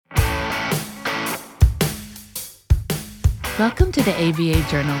Welcome to the ABA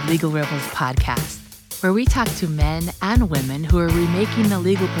Journal Legal Rebels podcast, where we talk to men and women who are remaking the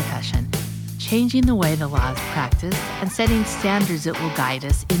legal profession, changing the way the law is practiced, and setting standards that will guide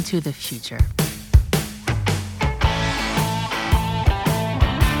us into the future.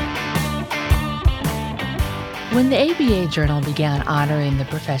 When the ABA Journal began honoring the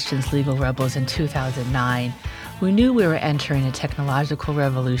profession's legal rebels in 2009, we knew we were entering a technological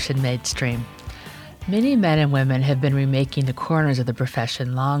revolution midstream. Many men and women have been remaking the corners of the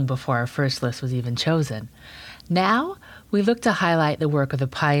profession long before our first list was even chosen. Now, we look to highlight the work of the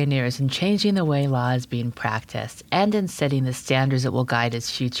pioneers in changing the way law is being practiced and in setting the standards that will guide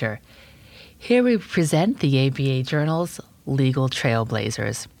its future. Here we present the ABA Journal's Legal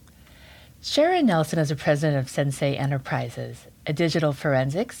Trailblazers. Sharon Nelson is the president of Sensei Enterprises, a digital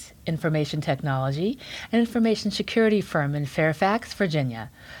forensics, information technology, and information security firm in Fairfax, Virginia.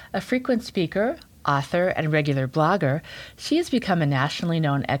 A frequent speaker, author, and regular blogger, she has become a nationally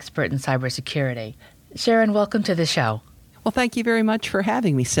known expert in cybersecurity. Sharon, welcome to the show. Well, thank you very much for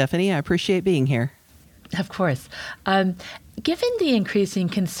having me, Stephanie. I appreciate being here. Of course. Given the increasing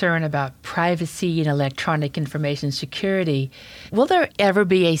concern about privacy and electronic information security, will there ever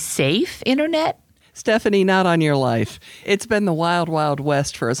be a safe internet? Stephanie, not on your life. It's been the wild, wild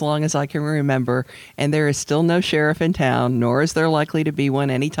west for as long as I can remember, and there is still no sheriff in town, nor is there likely to be one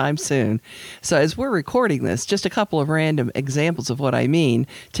anytime soon. So as we're recording this, just a couple of random examples of what I mean.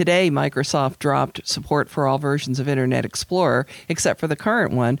 Today, Microsoft dropped support for all versions of Internet Explorer, except for the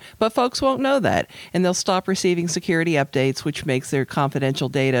current one, but folks won't know that, and they'll stop receiving security updates, which makes their confidential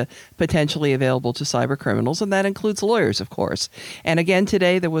data potentially available to cyber criminals, and that includes lawyers, of course. And again,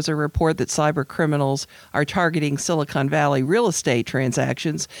 today, there was a report that cyber criminals are targeting Silicon Valley real estate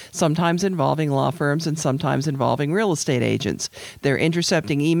transactions, sometimes involving law firms and sometimes involving real estate agents. They're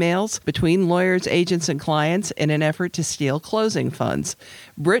intercepting emails between lawyers, agents, and clients in an effort to steal closing funds.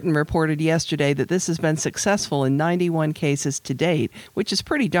 Britain reported yesterday that this has been successful in 91 cases to date, which is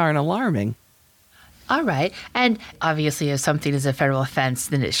pretty darn alarming. All right. And obviously, if something is a federal offense,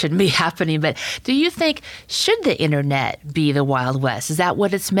 then it shouldn't be happening. But do you think, should the internet be the Wild West? Is that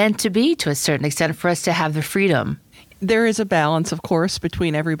what it's meant to be to a certain extent for us to have the freedom? There is a balance, of course,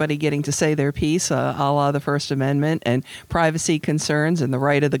 between everybody getting to say their piece, a la the First Amendment, and privacy concerns and the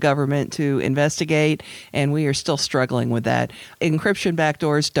right of the government to investigate, and we are still struggling with that. Encryption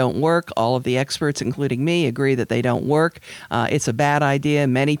backdoors don't work. All of the experts, including me, agree that they don't work. It's a bad idea.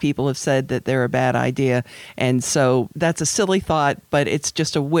 Many people have said that they're a bad idea, and so that's a silly thought, but it's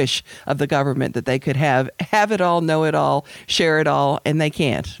just a wish of the government that they could have it all, know it all, share it all, and they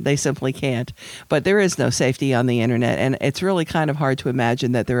can't. They simply can't. But there is no safety on the internet. And it's really kind of hard to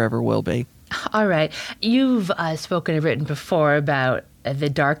imagine that there ever will be. All right. You've spoken and written before about the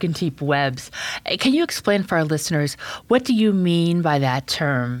dark and deep webs. Can you explain for our listeners, what do you mean by that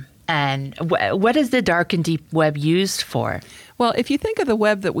term? And what is the dark and deep web used for? Well, if you think of the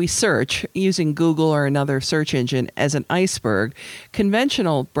web that we search using Google or another search engine as an iceberg,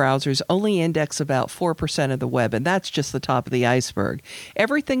 conventional browsers only index about 4% of the web, and that's just the top of the iceberg.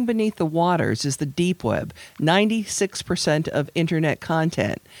 Everything beneath the waters is the deep web, 96% of internet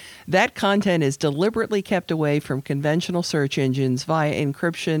content. That content is deliberately kept away from conventional search engines via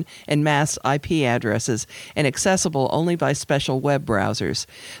encryption and masked IP addresses and accessible only by special web browsers.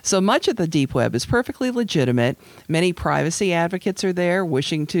 So much of the deep web is perfectly legitimate. Many privacy advocates are there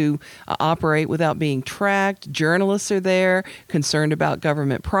wishing to operate without being tracked. Journalists are there concerned about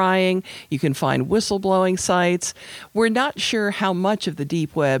government prying. You can find whistleblowing sites. We're not sure how much of the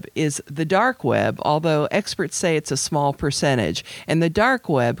deep web is the dark web, although experts say it's a small percentage. And the dark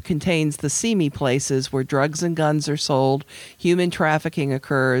web contains the seamy places where drugs and guns are sold, human trafficking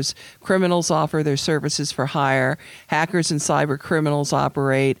occurs, criminals offer their services for hire, hackers and cyber criminals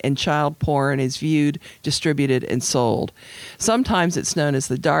operate, and child porn is viewed, distributed, and sold. Sometimes it's known as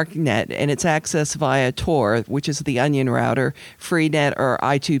the dark net, and it's accessed via Tor, which is the Onion router, Freenet, or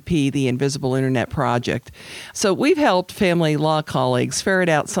I2P, the Invisible Internet Project. So we've helped family law colleagues ferret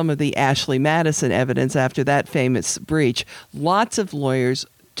out some of the Ashley Madison evidence after that famous breach. Lots of lawyers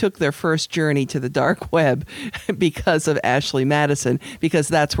took their first journey to the dark web because of Ashley Madison, because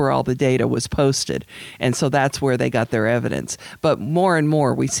that's where all the data was posted. And so that's where they got their evidence. But more and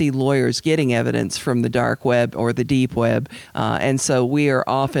more, we see lawyers getting evidence from the dark web or the deep web. And so we are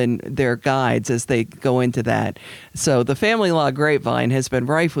often their guides as they go into that. So the family law grapevine has been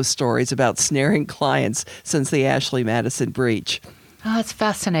rife with stories about snaring clients since the Ashley Madison breach. Oh, that's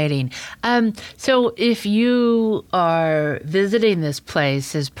fascinating. So if you are visiting this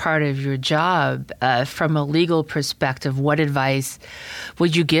place as part of your job, from a legal perspective, what advice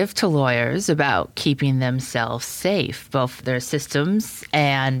would you give to lawyers about keeping themselves safe, both their systems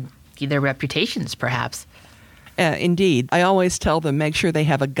and their reputations, perhaps? Indeed. I always tell them make sure they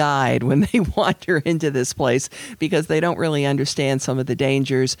have a guide when they wander into this place because they don't really understand some of the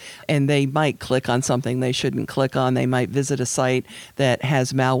dangers and they might click on something they shouldn't click on. They might visit a site that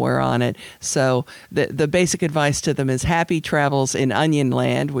has malware on it. So the basic advice to them is happy travels in Onion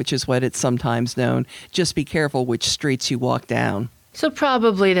Land, which is what it's sometimes known. Just be careful which streets you walk down. So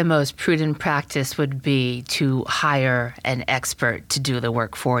probably the most prudent practice would be to hire an expert to do the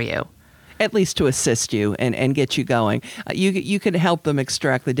work for you. At least to assist you and get you going. You can help them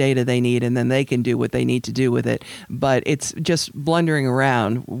extract the data they need, and then they can do what they need to do with it. But it's just blundering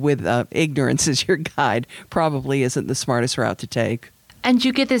around with ignorance as your guide probably isn't the smartest route to take. And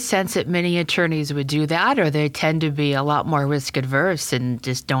you get the sense that many attorneys would do that, or they tend to be a lot more risk adverse and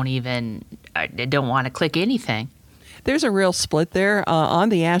just don't want to click anything. There's a real split there. On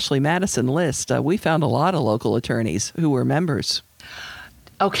the Ashley Madison list, we found a lot of local attorneys who were members.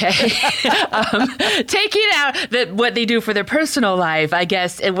 Okay. Taking out what they do for their personal life, I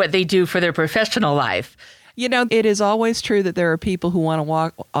guess, and what they do for their professional life. You know, it is always true that there are people who want to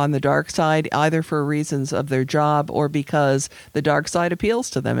walk on the dark side, either for reasons of their job or because the dark side appeals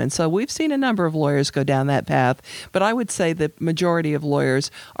to them. And so we've seen a number of lawyers go down that path. But I would say the majority of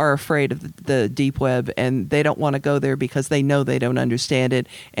lawyers are afraid of the deep web, and they don't want to go there because they know they don't understand it,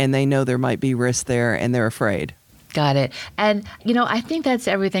 and they know there might be risk there, and they're afraid. Got it. And, I think that's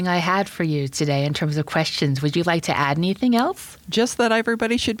everything I had for you today in terms of questions. Would you like to add anything else? Just that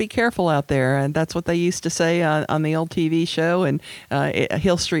everybody should be careful out there. And that's what they used to say on the old TV show and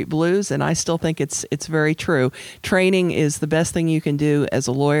Hill Street Blues. And I still think it's very true. Training is the best thing you can do as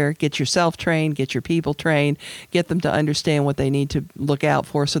a lawyer. Get yourself trained, get your people trained, get them to understand what they need to look out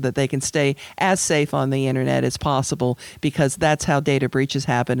for so that they can stay as safe on the internet as possible, because that's how data breaches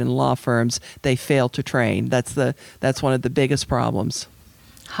happen in law firms. They fail to train. That's one of the biggest problems.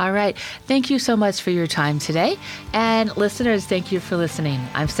 All right. Thank you so much for your time today. And listeners, thank you for listening.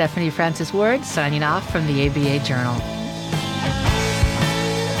 I'm Stephanie Francis Ward, signing off from the ABA Journal.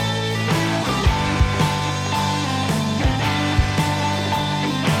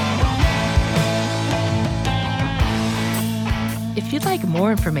 If you'd like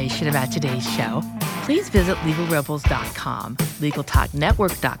more information about today's show, please visit LegalRebels.com,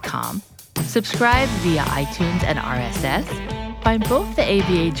 LegalTalkNetwork.com, subscribe via iTunes and RSS, find both the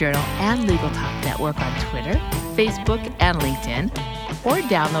ABA Journal and Legal Talk Network on Twitter, Facebook, and LinkedIn, or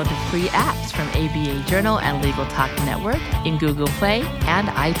download the free apps from ABA Journal and Legal Talk Network in Google Play and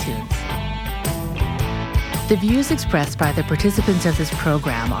iTunes. The views expressed by the participants of this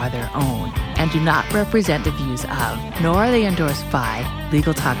program are their own and do not represent the views of, nor are they endorsed by,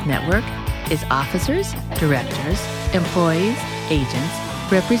 Legal Talk Network, its officers, directors, employees, agents,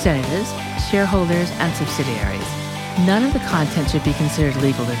 representatives, shareholders, and subsidiaries. None of the content should be considered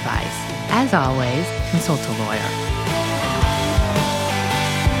legal advice. As always, consult a lawyer.